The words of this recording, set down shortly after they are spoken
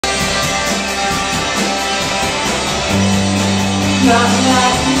knock,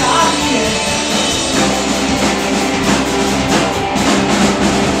 knock, knocking.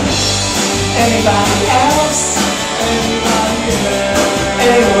 Anybody else? Anybody else?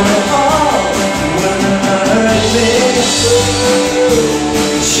 Anyone at all? Wouldn't have hurt me.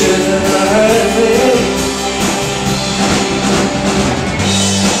 Shouldn't have hurt me.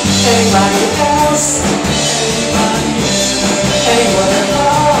 Anybody else? Anybody else? Anyone at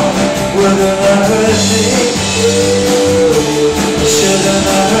all? Wouldn't have hurt me. Shouldn't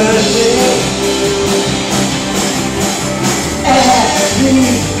have hurt me. Everybody.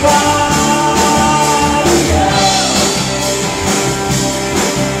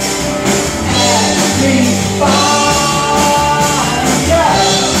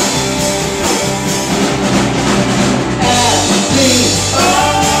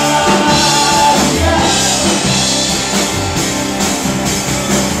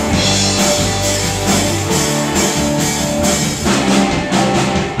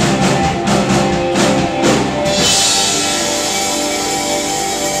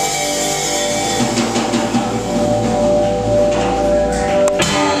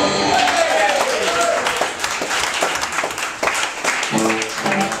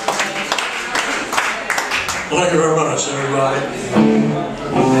 Thank you very much, everybody.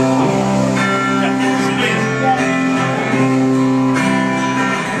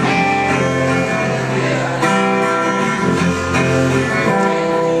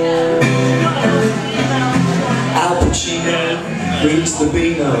 Al Pacino reads the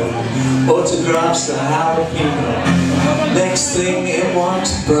Beano, autographs the jalapeno. Next thing it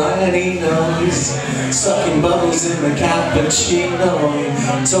wants Brian Eno's, sucking bubbles in the cappuccino.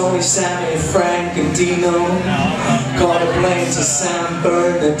 Tony, Sammy, Frank and Dino caught a plane to San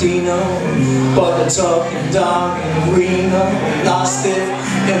Bernardino, bought a talking dog in Reno, lost it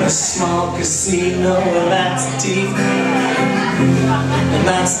in a small casino. And that's deep, and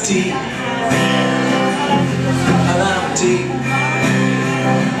that's deep, and I'm deep.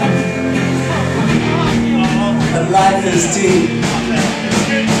 And life is deep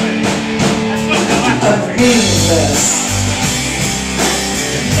and meaningless.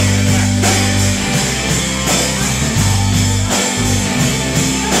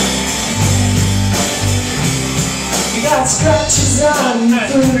 You got scratches on your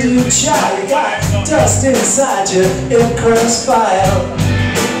food you try. You got dust inside your Icarus file.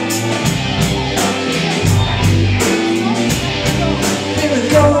 In the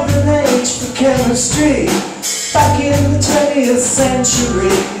golden age for chemistry, back in the 20th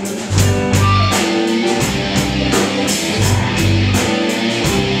century.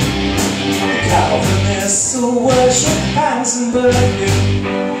 Calvinists who worship hands and perfume.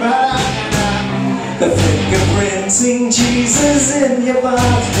 They're fingerprinting Jesus in your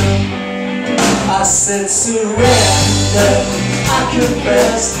bathroom. I said surrender, I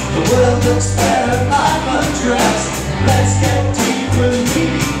confess. The world looks better, I'm undressed. Let's get deeper,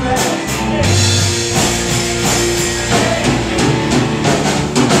 meaningless.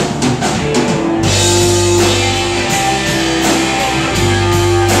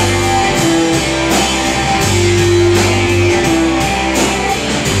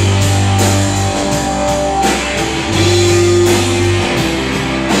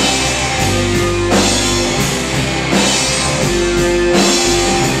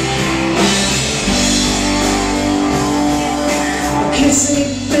 Kissing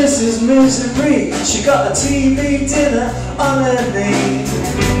Mrs. Misery, she got a TV dinner on her knee.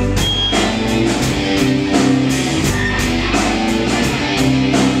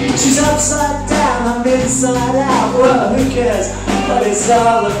 She's upside down, I'm inside out. Well, who cares what it's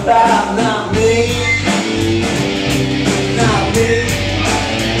all about? Not me, not me.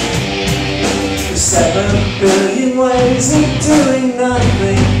 7 billion ways of doing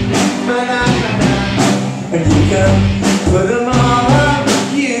nothing, and you can put them all on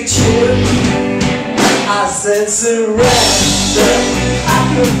YouTube. I said surrender, I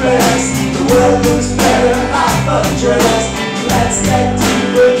confess. The world looks better, I'm undressed. Let's get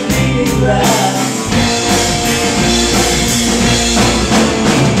deeper, meaningless.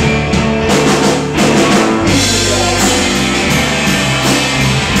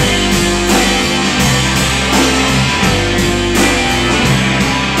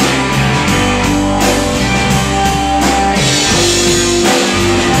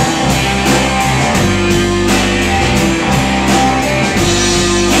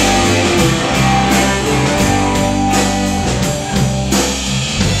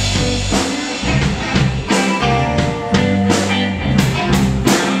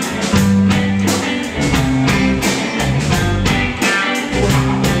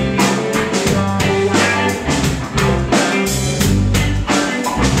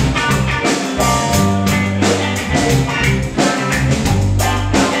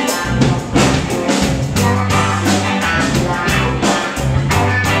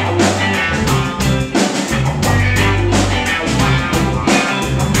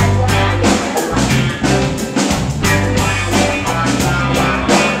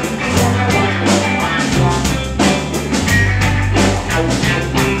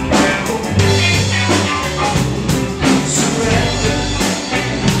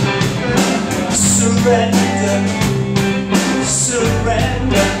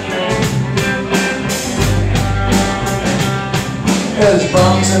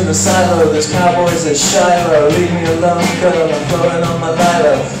 moms in the silo, there's cowboys at Shiloh. Leave me alone, girl, I'm floating on my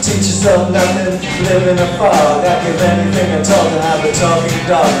lilo. Teachers don't nothing, live in a fog. I give anything at all to have a talking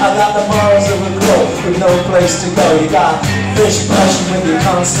dog. I got the morals of a crow with no place to go. You got fish passion with your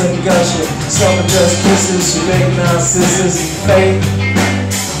constant gushing. Some are just kisses, you big narcissus. Fate,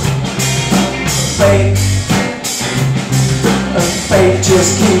 fate, and fate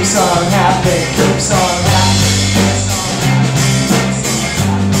just keeps on happening, keeps on